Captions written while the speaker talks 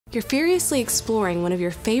You're furiously exploring one of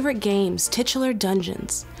your favorite games, titular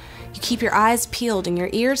dungeons. You keep your eyes peeled and your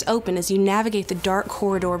ears open as you navigate the dark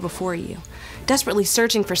corridor before you, desperately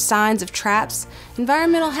searching for signs of traps,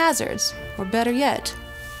 environmental hazards, or better yet,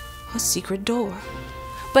 a secret door.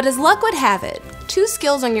 But as luck would have it, two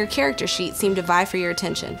skills on your character sheet seem to vie for your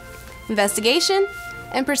attention: investigation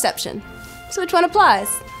and perception. So which one applies?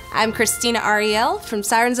 I'm Krystina Arielle from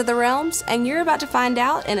Sirens of the Realms, and you're about to find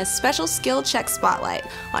out in a special skill check spotlight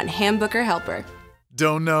on Handbooker Helper.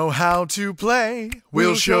 Don't know how to play?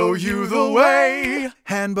 We'll show you the way.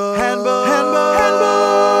 Handbooker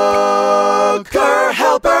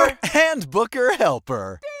Helper. Handbooker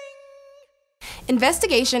Helper.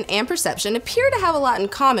 Investigation and perception appear to have a lot in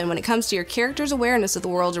common when it comes to your character's awareness of the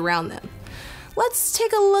world around them. Let's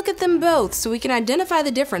take a look at them both so we can identify the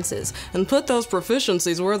differences and put those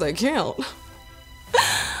proficiencies where they count.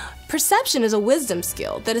 Perception is a wisdom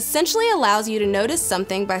skill that essentially allows you to notice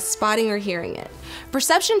something by spotting or hearing it.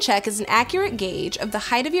 Perception check is an accurate gauge of the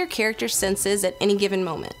height of your character's senses at any given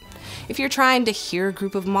moment. If you're trying to hear a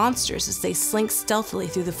group of monsters as they slink stealthily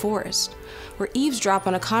through the forest, or eavesdrop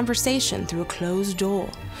on a conversation through a closed door,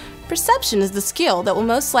 perception is the skill that will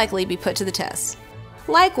most likely be put to the test.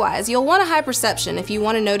 Likewise, you'll want a high perception if you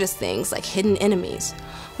want to notice things like hidden enemies,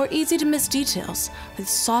 or easy-to-miss details like the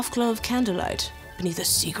soft glow of candlelight beneath a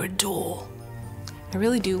secret door. I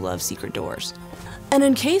really do love secret doors. And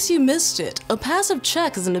in case you missed it, a passive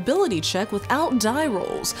check is an ability check without die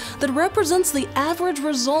rolls that represents the average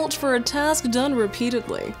result for a task done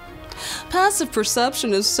repeatedly. Passive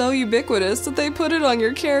perception is so ubiquitous that they put it on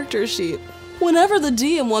your character sheet. Whenever the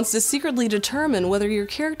DM wants to secretly determine whether your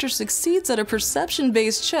character succeeds at a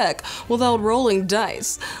perception-based check without rolling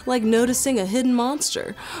dice, like noticing a hidden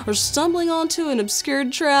monster or stumbling onto an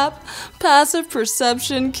obscured trap, passive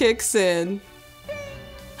perception kicks in.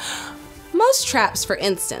 Most traps, for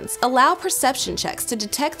instance, allow perception checks to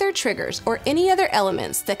detect their triggers or any other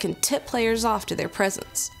elements that can tip players off to their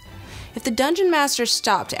presence. If the dungeon master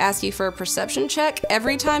stopped to ask you for a perception check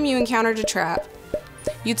every time you encountered a trap,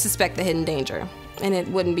 you'd suspect the hidden danger, and it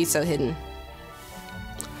wouldn't be so hidden.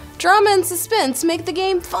 Drama and suspense make the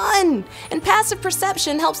game fun, and passive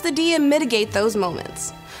perception helps the DM mitigate those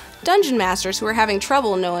moments. Dungeon masters who are having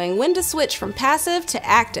trouble knowing when to switch from passive to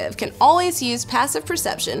active can always use passive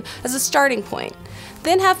perception as a starting point,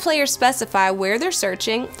 then have players specify where they're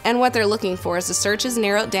searching and what they're looking for as the search is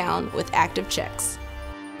narrowed down with active checks.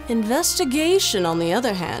 Investigation, on the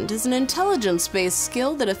other hand, is an intelligence-based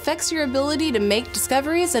skill that affects your ability to make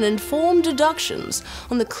discoveries and inform deductions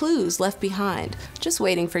on the clues left behind, just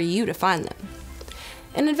waiting for you to find them.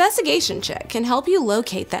 An investigation check can help you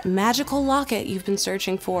locate that magical locket you've been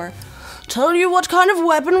searching for, tell you what kind of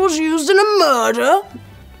weapon was used in a murder,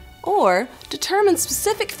 or determine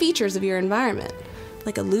specific features of your environment,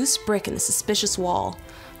 like a loose brick in a suspicious wall,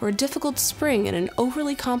 or a difficult spring in an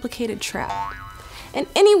overly complicated trap. And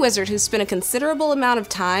any wizard who's spent a considerable amount of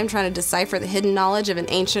time trying to decipher the hidden knowledge of an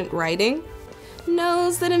ancient writing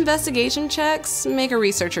knows that investigation checks make a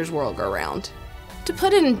researcher's world go round. To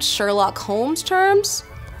put it in Sherlock Holmes terms,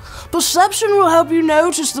 perception will help you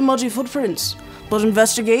notice the muddy footprints, but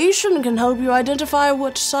investigation can help you identify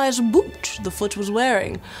what size boot the foot was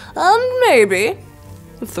wearing, and maybe,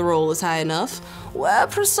 if the roll is high enough, where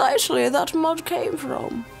precisely that mud came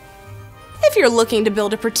from. If you're looking to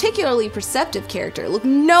build a particularly perceptive character, look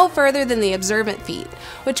no further than the observant feat,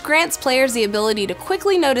 which grants players the ability to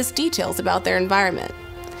quickly notice details about their environment.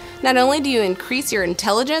 Not only do you increase your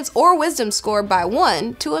intelligence or wisdom score by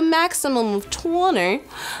 1 to a maximum of 20,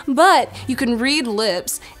 but you can read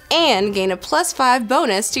lips and gain a +5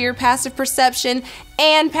 bonus to your passive perception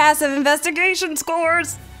and passive investigation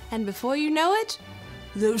scores. And before you know it,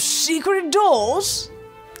 those secret doors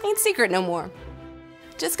ain't secret no more.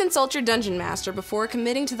 Just consult your dungeon master before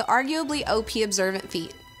committing to the arguably OP observant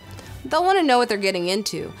feat. They'll want to know what they're getting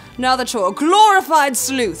into. Now that you're a glorified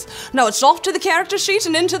sleuth, now it's off to the character sheet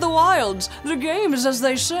and into the wilds. The game is as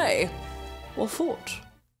they say, or fought.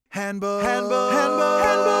 Handbooker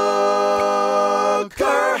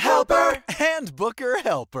Helper. Handbooker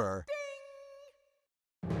Helper.